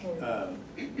 And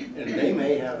they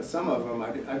may have, some of them,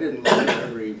 I didn't look at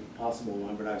every possible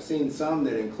one, but I've seen some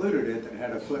that included it that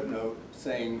had a footnote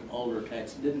saying older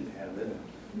text didn't have it.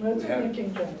 That's in the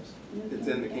King James. It's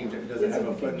in the King James, does it It's have in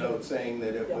a the King footnote James. saying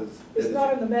that it Yeah. was? It's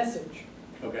not in the message.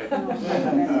 Okay. It's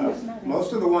not in-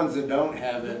 Most of the ones that don't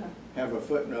have it have a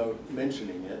footnote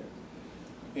mentioning it.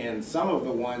 And some of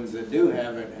the ones that do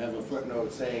have it have a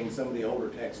footnote saying some of the older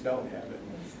texts don't have it.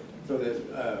 So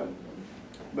that,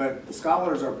 but the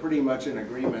scholars are pretty much in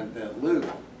agreement that Luke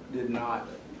did not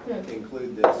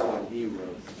include this when he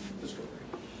wrote the story.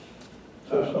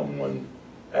 So someone,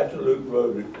 after Luke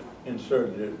wrote it,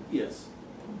 inserted it. Yes.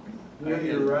 When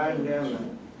you're riding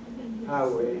down the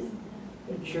highway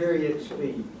at chariot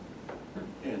speed,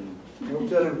 And no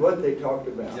telling what they talked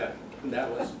about. that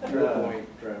was your point,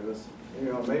 Travis. You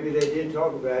know, maybe they did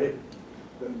talk about it,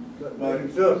 but maybe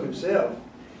Philip himself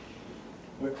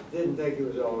didn't think it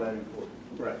was all that important.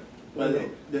 Right. But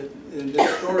in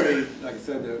this story, like I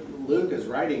said, Luke is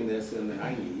writing this in the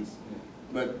 90s,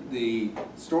 but the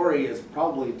story is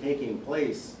probably taking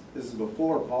place, this is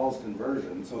before Paul's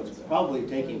conversion, so it's probably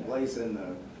taking place in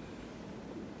the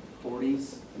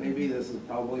 40s, maybe. This is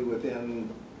probably within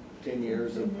 10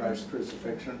 years of Christ's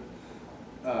crucifixion.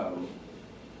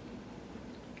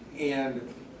 And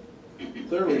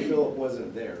clearly Philip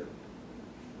wasn't there.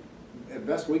 At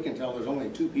best we can tell, there's only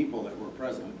 2 people that were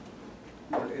present.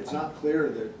 It's not clear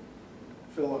that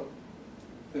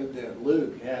that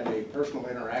Luke had a personal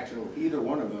interaction with either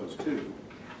one of those 2.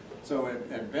 So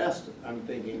at best, I'm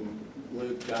thinking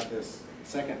Luke got this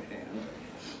secondhand.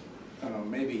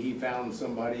 Maybe he found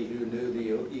somebody who knew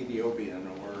the Ethiopian,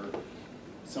 or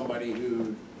somebody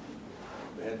who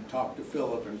had talked to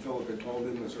Philip and Philip had told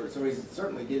him the story. So he's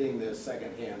certainly getting this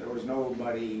secondhand. There was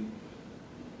nobody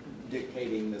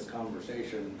dictating this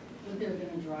conversation. Would there have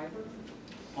been a driver?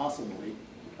 Possibly.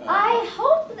 I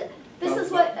hope that, this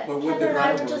is what but with Heather the and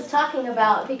I were driver- just talking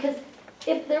about, because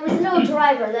if there was no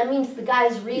driver, that means the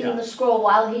guy's reading Yeah. the scroll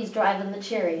while he's driving the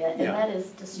chariot, and Yeah. that is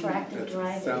distracted That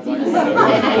driving. sounds like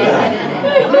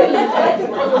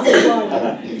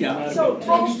yeah. So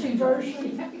Paul's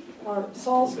conversion, or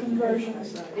Saul's conversion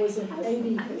was in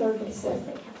AD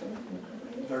 37.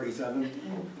 37,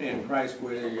 and Christ,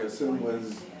 we assume,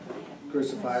 was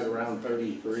crucified around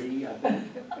 33, I think.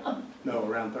 No,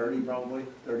 around 30 probably,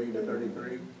 30 to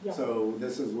 33. Yeah. So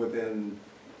this is within,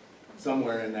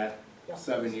 somewhere in that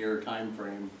 7-year time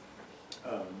frame.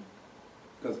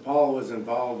 Because Paul was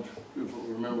involved, if you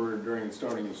remember during the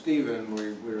stoning of Stephen,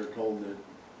 we were told that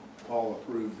Paul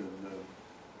approved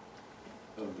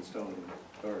of the stoning,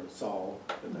 or Saul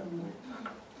at that point.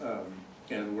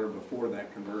 And we're before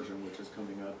that conversion, which is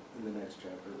coming up in the next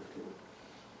chapter or 2.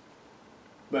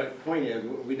 But the point is,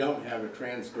 we don't have a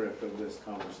transcript of this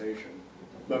conversation.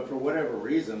 But for whatever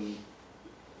reason,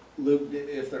 Luke,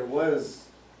 if there was,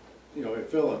 you know, if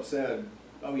Philip said,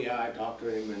 oh yeah, I talked to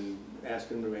him and asked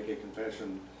him to make a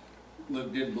confession,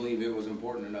 Luke did believe it was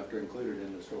important enough to include it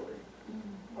in the story.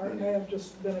 Or it may have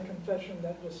just been a confession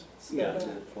that just Yeah,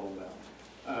 spilled out. it pulled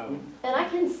out. And I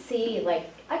can see, like,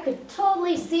 I could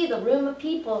totally see the room of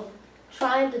people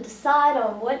trying to decide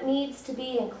on what needs to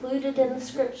be included in the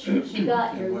scriptures. You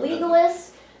got your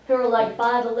legalists who are like,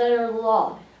 by the letter of the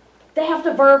law. They have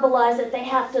to verbalize it, they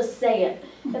have to say it.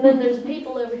 And then there's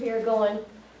people over here going,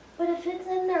 but if it's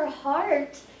in their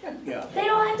heart, Yeah. they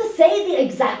don't have to say the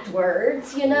exact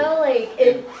words, you know? Like,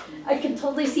 I can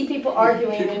totally see people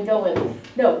arguing and going,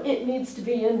 no, it needs to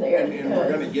be in there. And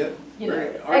we're going to get you know,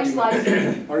 very, X, Y,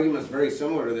 Z. arguments very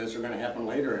similar to this are going to happen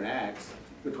later in Acts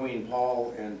between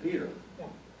Paul and Peter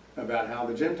about how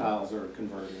the Gentiles are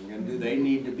converting, and do they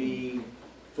need to be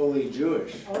fully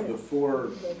Jewish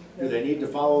before, do they need to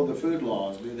follow the food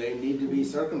laws, do they need to be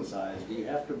circumcised, do you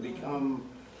have to become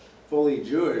fully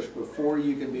Jewish before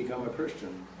you can become a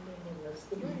Christian?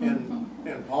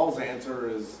 And Paul's answer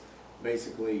is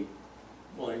basically,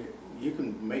 well, you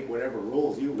can make whatever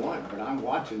rules you want, but I'm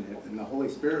watching it, and the Holy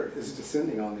Spirit is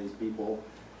descending on these people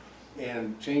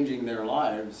and changing their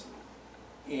lives.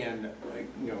 And,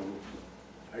 you know,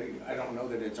 I don't know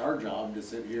that it's our job to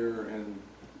sit here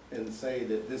and say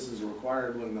that this is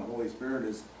required when the Holy Spirit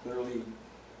is clearly,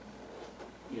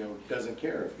 you know, doesn't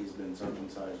care if he's been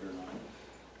circumcised or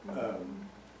not.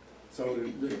 So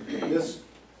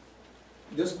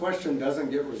this question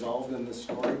doesn't get resolved in this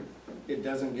story. It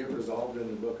doesn't get resolved in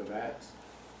the book of Acts.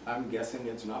 I'm guessing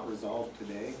it's not resolved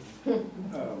today.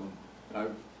 I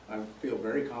feel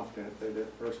very confident that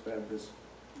at First Baptist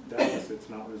Dallas it's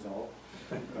not resolved.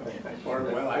 Or,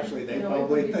 well, actually, they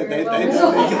probably, they think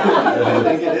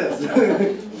it is.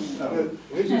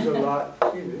 This is a lot,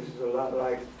 excuse me, this is a lot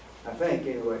like, I think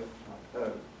anyway,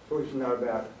 of course it's not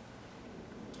about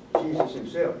Jesus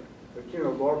himself, but you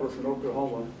know, Barbara from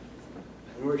Oklahoma,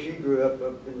 and where she grew up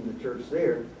in the church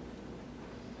there,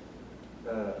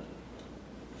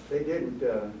 they didn't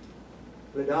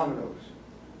play dominoes.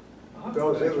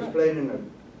 Because it was played in a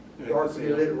darkly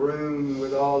lit room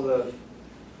with all the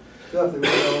stuff that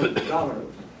went on with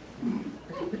dominoes.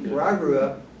 Where I grew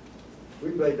up,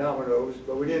 we played dominoes,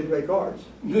 but we didn't play cards.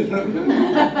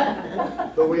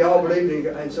 But we all believed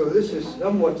in, and so this is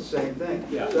somewhat the same thing.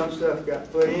 Yeah. Some stuff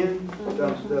got put in,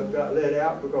 some stuff got let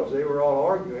out because they were all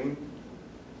arguing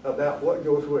about what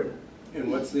goes with it.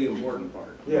 And what's the important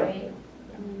part? Yeah. Right.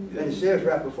 And it says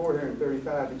right before here in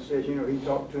 35, it says, you know, he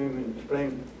talked to him and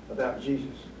explained about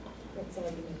Jesus. That's all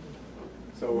you need.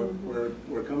 So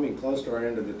we're coming close to our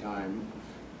end of the time,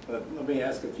 but let me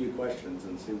ask a few questions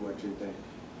and see what you think.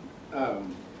 How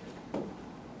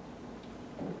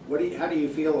do you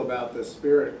feel about the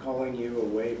Spirit calling you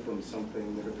away from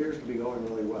something that appears to be going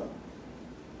really well?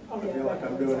 Oh, I yeah, feel like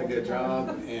that I'm happens doing a all good the time.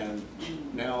 job, and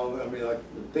now, I mean, like,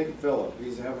 think of Philip,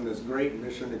 he's having this great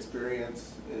mission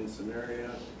experience in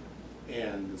Samaria,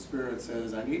 and the Spirit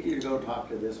says, I need you to go talk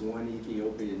to this one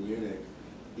Ethiopian eunuch.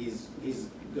 He's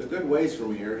a good ways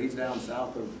from here, he's down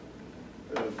south of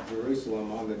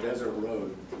Jerusalem on the desert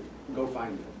road. Go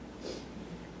find him.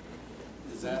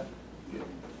 Is that,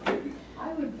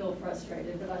 I would feel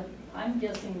frustrated, but I'm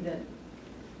guessing that,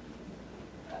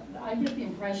 I get the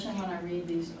impression when I read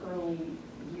these early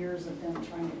years of them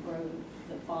trying to grow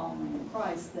the following of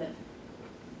Christ, that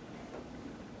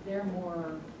they're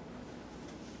more,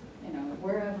 you know,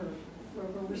 wherever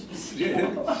we're supposed to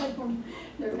go. I don't,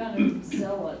 they're kind of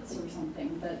zealots or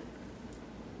something, but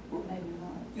maybe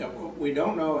not. yeah, well, we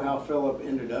don't know how Philip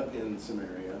ended up in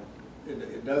Samaria.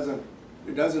 It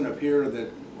doesn't appear that,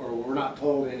 or we're not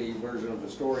told any version of the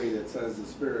story that says the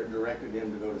Spirit directed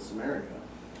him to go to Samaria,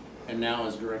 and now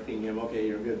is directing him, okay,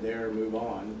 you're good there, move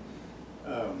on.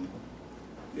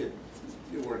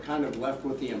 We're kind of left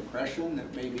with the impression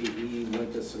that maybe he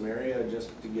went to Samaria just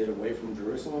to get away from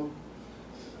Jerusalem.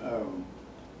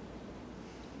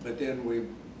 But then we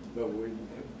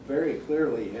very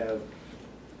clearly have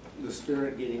the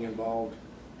Spirit getting involved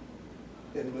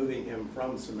in moving him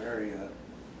from Samaria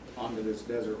onto this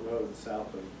desert road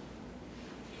south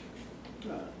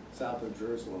of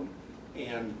Jerusalem,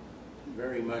 and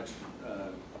very much,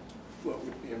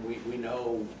 and we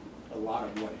know a lot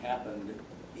of what happened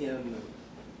in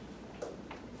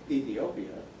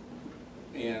Ethiopia,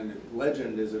 and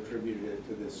legend is attributed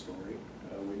to this story.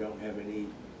 We don't have any.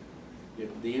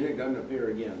 The eunuch doesn't appear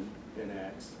again in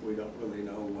Acts. We don't really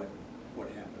know what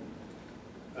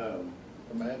happened.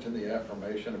 Imagine the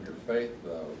affirmation of your faith,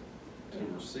 though, to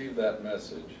receive that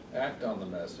message, act on the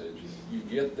message, you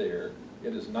get there,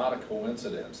 it is not a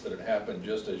coincidence that it happened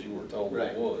just as you were told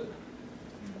Right. it would.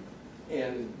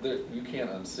 And You can't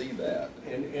unsee that.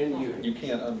 and You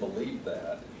can't unbelieve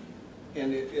that.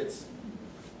 And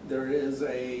there is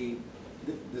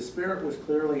the Spirit was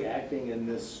clearly acting in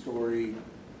this story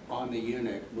on the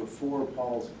eunuch before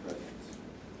Paul's presence.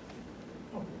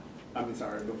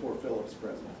 Before Philip's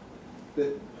presence.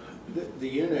 The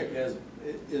eunuch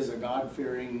is a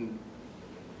God-fearing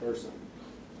person.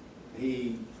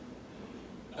 He,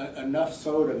 enough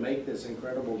so to make this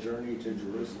incredible journey to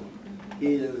Jerusalem.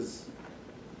 He is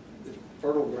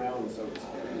fertile ground, so to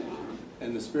speak.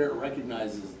 And the Spirit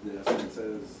recognizes this and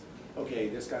says, okay,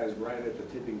 this guy's right at the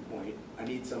tipping point. I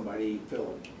need somebody,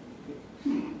 Philip.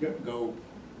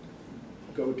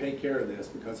 Go take care of this,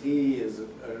 because he is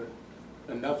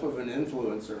enough of an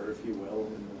influencer, if you will.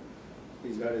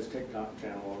 He's got his TikTok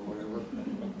channel or whatever.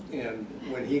 And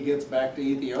when he gets back to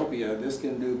Ethiopia, this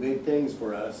can do big things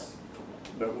for us,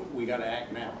 but we got to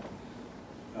act now.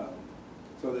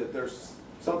 So that there's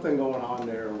something going on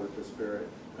there with the Spirit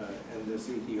and this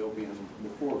Ethiopian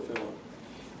before Philip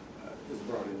is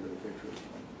brought into the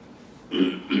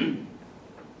picture.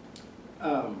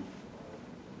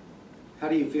 How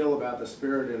do you feel about the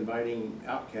Spirit inviting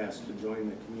outcasts to join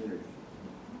the community?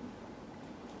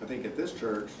 I think at this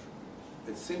church,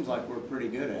 it seems like we're pretty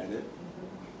good at it.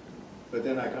 But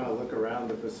then I kind of look around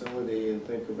the facility and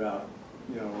think about,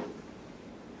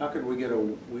 how could we get a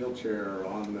wheelchair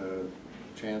on the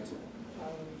chancel?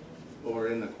 Or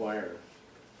in the choir?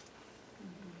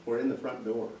 Or in the front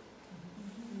door?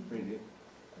 I mean,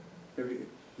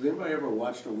 has anybody ever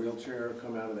watched a wheelchair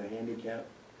come out of the handicap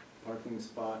parking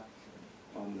spot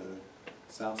on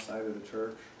the south side of the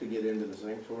church to get into the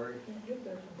sanctuary?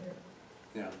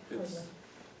 Yeah, it's.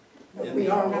 We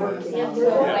are working. Yeah,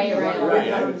 way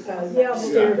around. Yeah,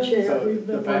 stair chair. So We've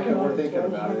been the fact that working on we're thinking for a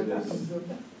about it year.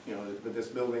 is, but this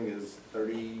building is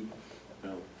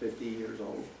 50 years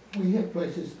old. We have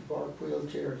places to park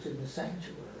wheelchairs in the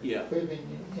sanctuary. Yeah.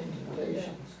 Living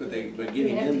invitations. But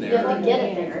getting in You have there, to get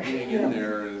it there. getting in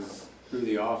there is through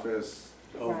the office,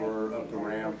 over, up the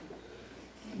ramp.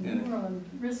 We were on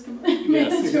risk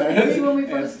Yes, exactly. management when we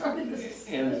first started this.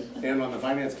 And on the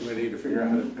finance committee to figure out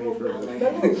how to pay for They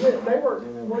it. were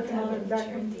working on it back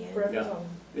in Yeah. on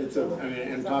It's a, I mean,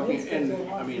 and talking,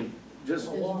 and, I mean, just,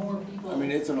 There's more people. I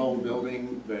mean, it's an old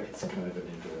building, but It's kind of an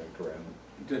indirect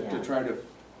ramp. to try to,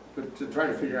 but to try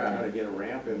to figure out how to get a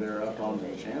ramp in there up on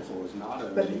the chancel is not a.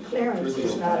 But the clearance is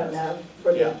trivial not task. enough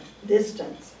for Yeah. the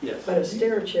distance. Yes. But a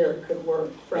stair chair could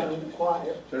work from the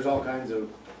choir. There's all kinds of,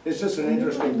 it's just an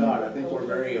interesting thought. I think we're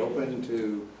very open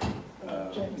to,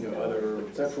 you know, other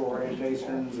sexual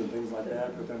orientations and things like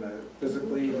that, but then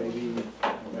physically, maybe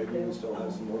we still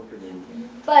have some work to do.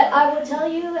 But I will tell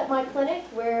you, at my clinic,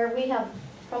 where we have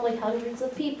probably hundreds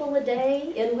of people a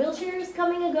day in wheelchairs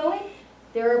coming and going,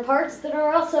 there are parts that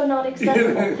are also not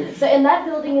accessible. So, and that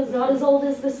building is not as old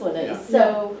as this one is, Yeah.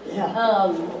 so,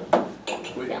 Yeah.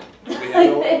 We, Yeah.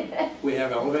 we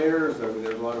have elevators,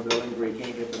 there's a lot of buildings where you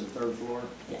can't get to the third floor.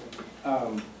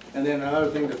 And then another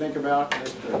thing to think about,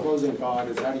 just the closing thought,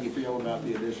 is how do you feel about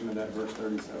the addition of that verse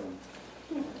 37?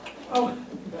 Oh.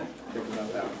 Think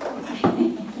about that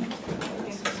one.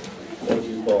 Thank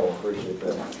you, Paul, appreciate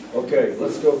that. Okay,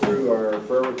 let's go through our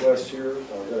prayer requests here.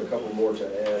 I've got a couple more to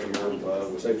add here.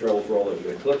 With safe travel for all the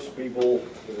Eclipse people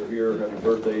that are here. Happy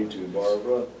birthday to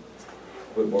Barbara.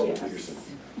 Put Barbara Peterson.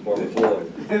 Barbara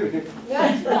Floyd.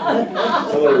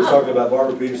 Somebody was talking about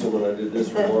Barbara Peterson when I did this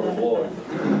for Barbara Floyd.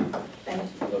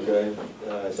 Okay,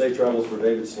 safe travels for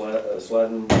David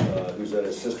Slatton, who's at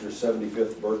his sister's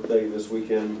 75th birthday this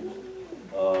weekend.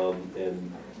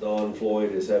 And Don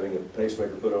Floyd is having a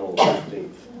pacemaker put on the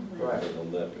 15th. Right.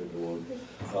 On that one.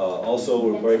 Also,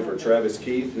 we're praying for Travis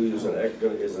Keith, who's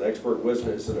is an expert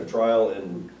witness in a trial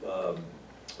in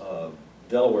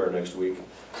Delaware next week.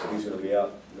 So he's going to be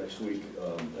out next week,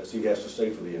 as he has to stay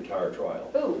for the entire trial.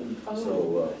 ooh.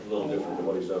 So a little different than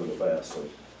what he's done in the past, so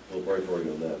we'll pray for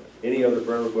you on that. Any other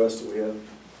prayer requests that we have?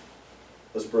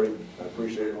 Let's pray. I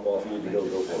appreciate it. Paul, if you need to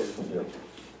go for it. Yeah.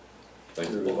 Thank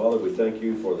you. Dear Father, we thank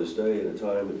you for this day and a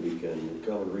time that we can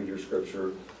come and read your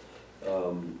scripture.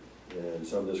 And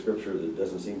some of the scripture that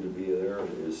doesn't seem to be there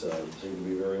is seem to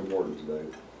be very important today.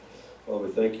 Father,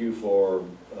 we thank you for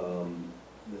the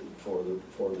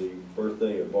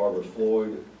birthday of Barbara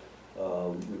Floyd.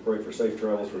 We pray for safe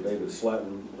travels for David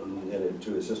Slatton and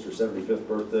to his sister's 75th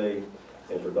birthday,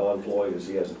 and for Don Floyd as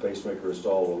he has a pacemaker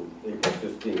installed on April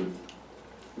 15th.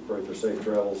 We pray for safe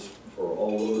travels for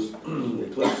all those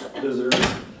Eclipse visitors,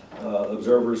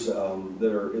 observers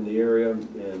that are in the area,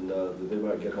 and that they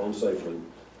might get home safely.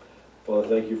 Father,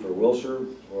 thank you for Wilshire,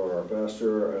 for our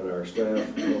pastor and our staff.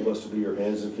 Help us to be your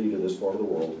hands and feet in this part of the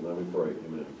world, and now we pray.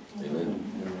 Amen. Amen.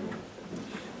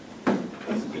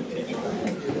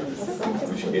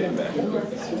 We should get him back.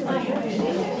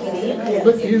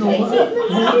 But you know what?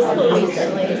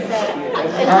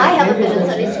 And I haven't been in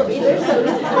Sunday school either, so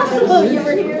it's possible you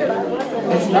were here. But I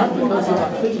wasn't. It's not because of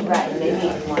Right, maybe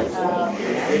it was.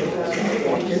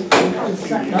 it's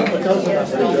not because of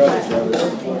Sunday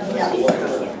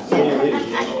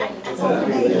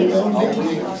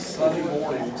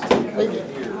mornings to come in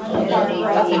here.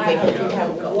 I think they could have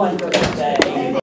one birthday.